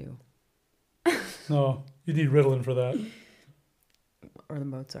studying too. No, you need Ritalin for that. Or the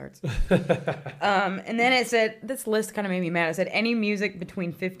Mozarts. And then it said, this list kind of made me mad. It said, any music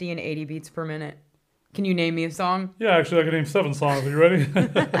between 50 and 80 beats per minute. Can you name me a song? Yeah, actually, I can name 7 songs. Are you ready?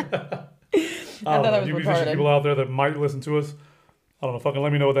 I thought that was you musician retarded. people out there that might listen to us, I don't know, fucking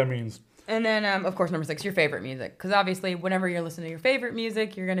let me know what that means. And then, of course, number 6, your favorite music. Because obviously, whenever you're listening to your favorite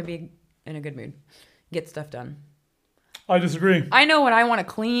music, you're going to be in a good mood. Get stuff done. I disagree. I know when I want to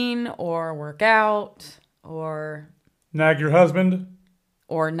clean or work out or Nag your husband.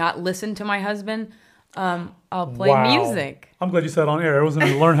 not listen to my husband, I'll play Wow. music. I'm glad you said it on air. I was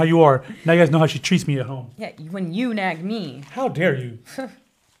going to learn how you are. Now you guys know how she treats me at home. Yeah, when you nag me. How dare you?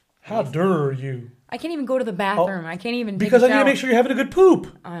 How dare you? I can't even go to the bathroom. I can't even take Because a I need shower. to make sure you're having a good poop.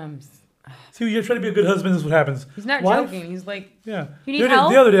 S- See, you're trying to be a good husband. This is what happens. He's not Wife? joking. He's like, Yeah. you need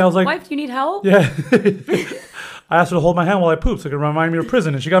help? The other day, I was like, Wife, do you need help? yeah. I asked her to hold my hand while I pooped so it could remind me of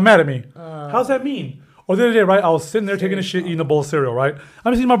prison, and she got mad at me. How's that mean? Or the other day, right, I was sitting there taking a shit, eating a bowl of cereal, right?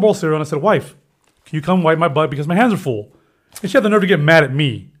 I'm just eating my bowl of cereal, and I said, wife, can you come wipe my butt because my hands are full? And she had the nerve to get mad at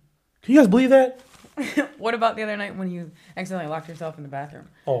me. Can you guys believe that? What about the other night when you accidentally locked yourself in the bathroom?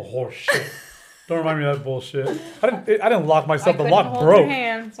 Oh, horse shit. Don't remind me of that bullshit. I didn't lock myself. The couldn't lock hold broke. Your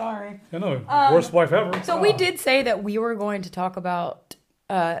hand. Sorry. I know. Worst wife ever. So we did say that we were going to talk about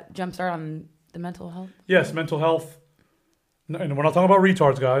jumpstart on the mental health. Yes, mental health. And we're not talking about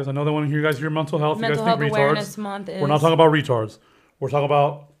retards, guys. I know that when you guys hear mental health, Mental you Health guys think Awareness retards. Month is. We're not talking about retards. We're talking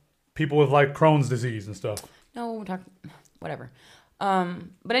about people with like Crohn's disease and stuff. No, we're talking. Whatever.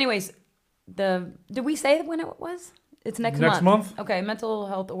 But anyways, did we say when it was? It's next month. Next month? Okay, Mental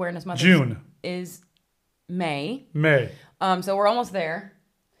Health Awareness Month. June. Is May. May. So we're almost there,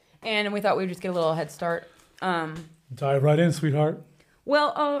 and we thought we'd just get a little head start. Dive right in, sweetheart.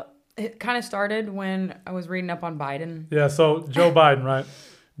 Well, it kind of started when I was reading up on Biden. Yeah, so Joe Biden, right?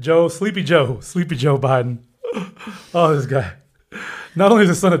 Sleepy Joe Biden. Oh, this guy. Not only is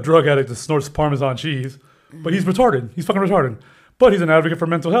his son a drug addict that snorts Parmesan cheese, but he's retarded. He's fucking retarded. But he's an advocate for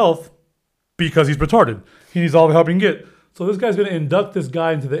mental health because he's retarded. He needs all the help he can get. So this guy's going to induct this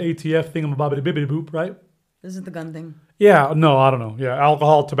guy into the ATF thingamabobbity bibbity boop, right? This is the gun thing. Yeah, no, I don't know. Yeah,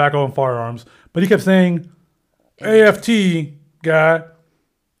 alcohol, tobacco, and firearms. But he kept saying, AFT guy,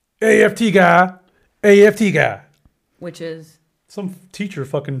 AFT guy, AFT guy. Which is? Some teacher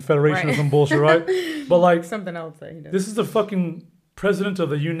fucking federation or some bullshit, right? But like something else that he does. This is the fucking president of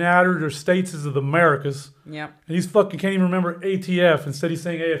the United States of the Americas. Yeah. And he's fucking can't even remember ATF. Instead he's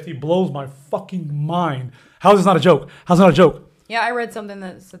saying AFT. Blows my fucking mind. How is this not a joke? How's it not a joke? Yeah, I read something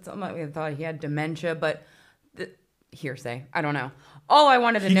that said something like I thought he had dementia, but hearsay. I don't know. All I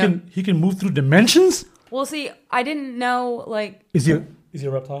wanted to know. He can move through dimensions? Well, see, I didn't know, like... Is he a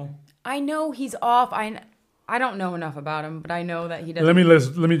reptile? I know he's off. I don't know enough about him, but I know that he doesn't...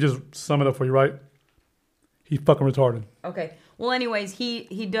 Let me just sum it up for you, right? He's fucking retarded. Okay. Well, anyways,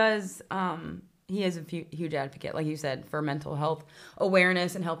 he does... he is a huge advocate, like you said, for mental health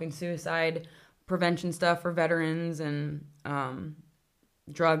awareness and helping suicide prevention stuff for veterans and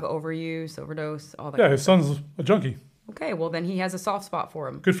drug overuse, overdose, all that. Yeah, his son's a junkie. Okay, well then he has a soft spot for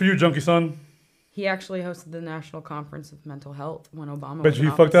him. Good for you, junkie son. He actually hosted the National Conference of Mental Health when Obama Bet you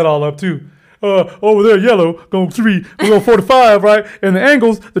he fucked that all up too. Over there, yellow, going 3, we go 4 to 5, right? And the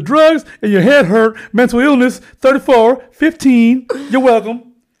angles, the drugs, and your head hurt, mental illness, 34, 15, you're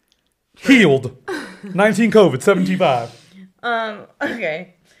welcome. Healed. 19 COVID, 75.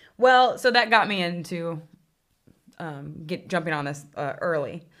 Okay. Well, so that got me into jumping on this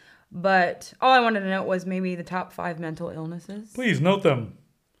early. But all I wanted to note was maybe the top 5 mental illnesses. Please note them.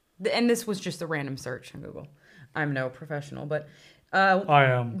 And this was just a random search on Google. I'm no professional, but... I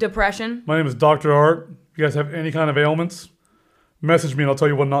am. Depression. My name is Dr. Art. If you guys have any kind of ailments, message me and I'll tell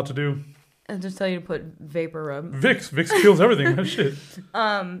you what not to do. I'll just tell you to put vapor rub. Vicks kills everything. That shit.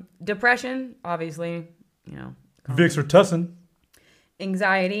 Depression, obviously, you know. Vicks or Tussin.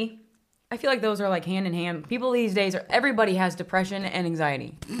 Anxiety. I feel like those are like hand in hand. People these days everybody has depression and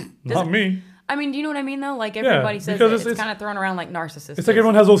anxiety. Not me. I mean, do you know what I mean though? Like everybody says it's kind of thrown around like narcissism. It's like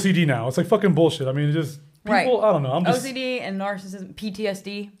everyone has OCD now. It's like fucking bullshit. I mean, it just people. Right. I don't know. I'm just OCD and narcissism,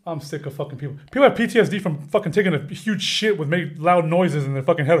 PTSD. I'm sick of fucking people. People have PTSD from fucking taking a huge shit with loud noises and their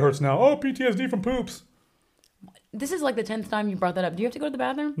fucking head hurts now. Oh, PTSD from poops. This is like the 10th time you brought that up. Do you have to go to the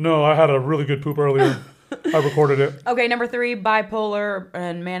bathroom? No, I had a really good poop earlier. I recorded it. Okay, number 3, bipolar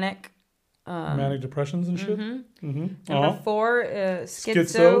and manic. Manic depressions and shit. Number 4,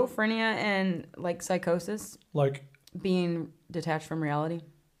 schizophrenia and like psychosis. Like being detached from reality.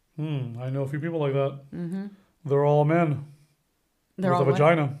 I know a few people like that. They're all men. They're all with a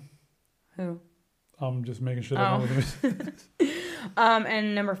vagina. Who? I'm just making shit up.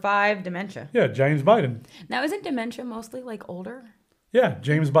 And number 5, dementia. Yeah, James Biden. Now, isn't dementia mostly like older? Yeah,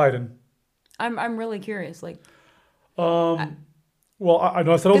 James Biden. I'm really curious. Like, well, I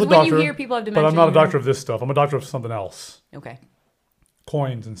know I said I was a doctor, when you hear people have dementia, but I'm not a doctor of this stuff. I'm a doctor of something else. Okay.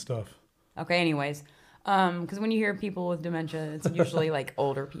 Coins and stuff. Okay. Anyways, because when you hear people with dementia, it's usually like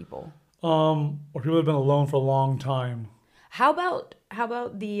older people. Or people that have been alone for a long time. How about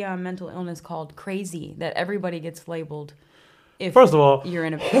the mental illness called crazy that everybody gets labeled? First of all, you're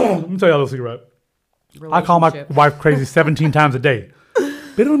in a let me tell you a little secret. I call my wife crazy 17 times a day.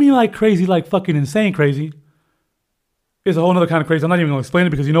 But it don't mean like crazy, like fucking insane crazy. It's a whole other kind of crazy. I'm not even going to explain it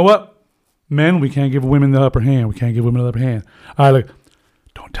because you know what? Men, we can't give women the upper hand. We can't give women the upper hand. All right, look.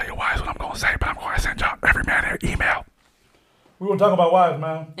 Don't tell your wives what I'm going to say, but I'm going to send y'all every man their email. We want to talk about wives,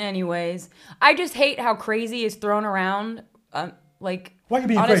 man. Anyways, I just hate how crazy is thrown around. Like, why you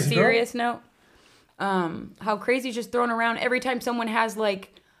being on crazy, a serious note, how crazy is just thrown around every time someone has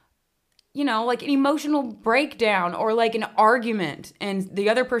like, you know, like an emotional breakdown or like an argument and the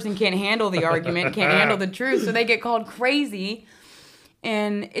other person can't handle the argument, can't handle the truth. So they get called crazy.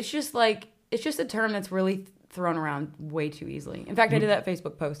 And it's just a term that's really thrown around way too easily. In fact, I did that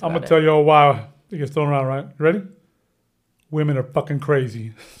Facebook post. I'm going to tell you why it gets thrown around, right? You ready? Women are fucking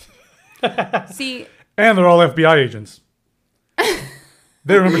crazy. See. And they're all FBI agents.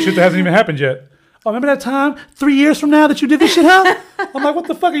 They remember shit that hasn't even happened yet. Oh, remember that time 3 years from now that you did this shit, huh? I'm like, what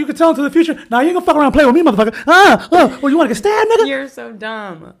the fuck? You can tell into the future. Now you ain't gonna fuck around and play with me, motherfucker. Well, you want to get stabbed, nigga? You're so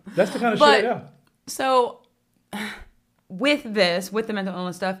dumb. That's the kind of shit, yeah. So, with the mental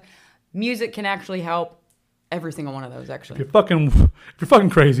illness stuff, music can actually help every single one of those, actually. If you're fucking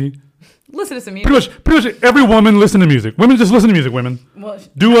crazy. Listen to some music. Pretty much every woman listen to music. Women just listen to music, women. Well,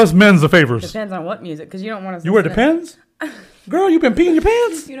 do us men's the favors. Depends on what music, because you don't want to. You wear Depends? Girl, you been peeing your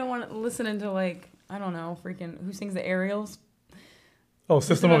pants? You don't want to listen to like, I don't know, freaking, who sings the Aerials? Oh,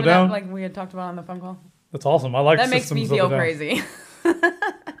 System of a Down? Like we had talked about on the phone call. That's awesome. I like that. Makes me feel crazy.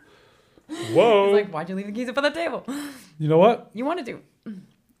 Whoa. It's like, why'd you leave the keys up on the table? You know what? You wanted to.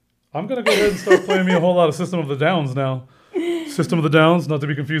 I'm going to go ahead and start playing me a whole lot of System of the Downs now. System of the Downs, not to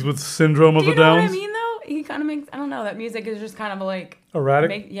be confused with Syndrome of the Downs. Do you know what I mean, though? He kind of makes, I don't know, that music is just kind of like...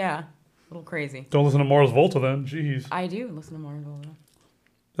 Erratic? Yeah, a little crazy. Don't listen to Mars Volta then. Jeez. I do listen to Mars Volta.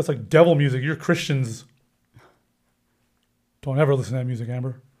 That's like devil music. You're Christians. Don't ever listen to that music,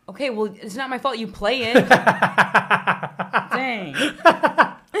 Amber. Okay, well, it's not my fault you play it. Dang.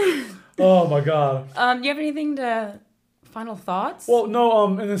 Oh, my God. Do you have anything to... Final thoughts? Well,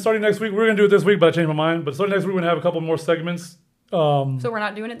 no, and then starting next week, we're going to do it this week, but I changed my mind. But starting next week, we're going to have a couple more segments. So we're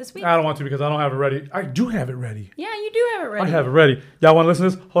not doing it this week? I don't want to because I don't have it ready. I do have it ready. Yeah, you do have it ready. I have it ready. Y'all want to listen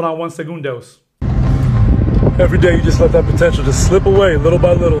to this? Hold on 1 segundos. Every day you just let that potential just slip away little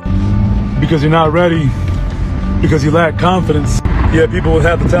by little. Because you're not ready. Because you lack confidence. Yeah, people would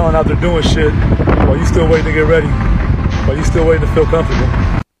have the talent out there doing shit while you still waiting to get ready. While you still waiting to feel comfortable.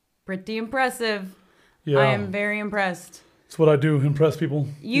 Pretty impressive. Yeah. I am very impressed. That's what I do, impress people.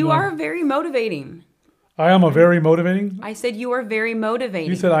 You are very motivating. I am a very motivating? I said you are very motivating.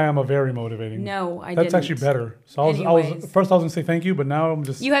 You said I am a very motivating. No, I That's didn't. actually better. So I was first I was going to say thank you, but now I'm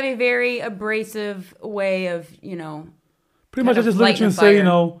just... You have a very abrasive way of, Pretty much I just look at you and say,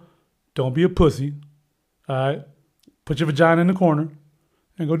 don't be a pussy. All right? Put your vagina in the corner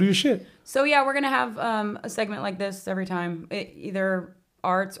and go do your shit. So yeah, we're going to have a segment like this every time. Either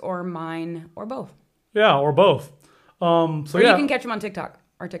Art's or mine or both. Yeah, or both. You can catch them on TikTok.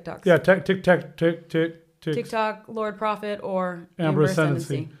 Our TikToks. Yeah, TikTok, Lord Prophet, or Amber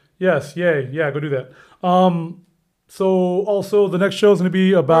Ascendancy. Yes, yay. Yeah, go do that. So also the next show is going to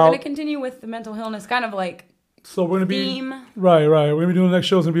be about... We're going to continue with the mental illness, kind of like so we're going to be theme. Right. We're going to be doing the next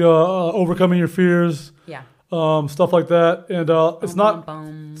show is going to be overcoming your fears. Yeah. Stuff like that. And it's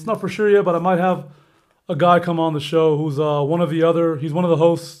not for sure yet, but I might have a guy come on the show who's he's one of the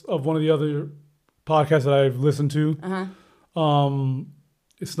hosts of one of the other podcasts that I've listened to. Uh-huh.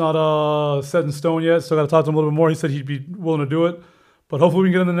 It's not set in stone yet, so I got to talk to him a little bit more. He said he'd be willing to do it, but hopefully we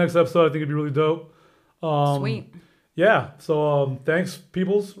can get in the next episode. I think it'd be really dope. Sweet. Yeah. So thanks,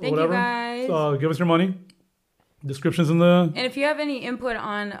 peoples. Thank whatever. you guys. Give us your money. Descriptions in the... And if you have any input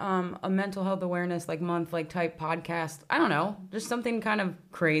on a mental health awareness month type podcast, I don't know, just something kind of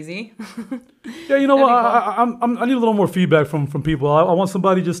crazy. Yeah, you know what? Cool. I need a little more feedback from people. I want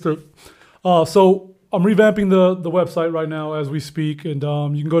somebody just to... So I'm revamping the website right now as we speak, and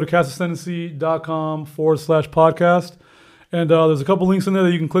you can go to casascendancy.com/podcast, and there's a couple links in there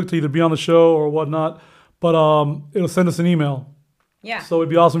that you can click to either be on the show or whatnot, but it'll send us an email. Yeah. So it'd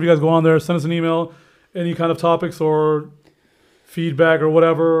be awesome if you guys go on there, send us an email, any kind of topics or feedback or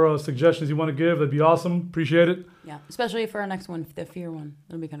whatever, suggestions you want to give, that'd be awesome. Appreciate it. Yeah, especially for our next one, the fear one.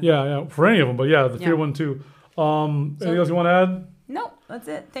 That'll be kind of cool. Yeah, for any of them, but yeah, the fear one too. Anything else you want to add? No, that's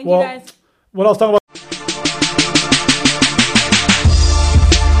it. Thank you guys. What else talking about?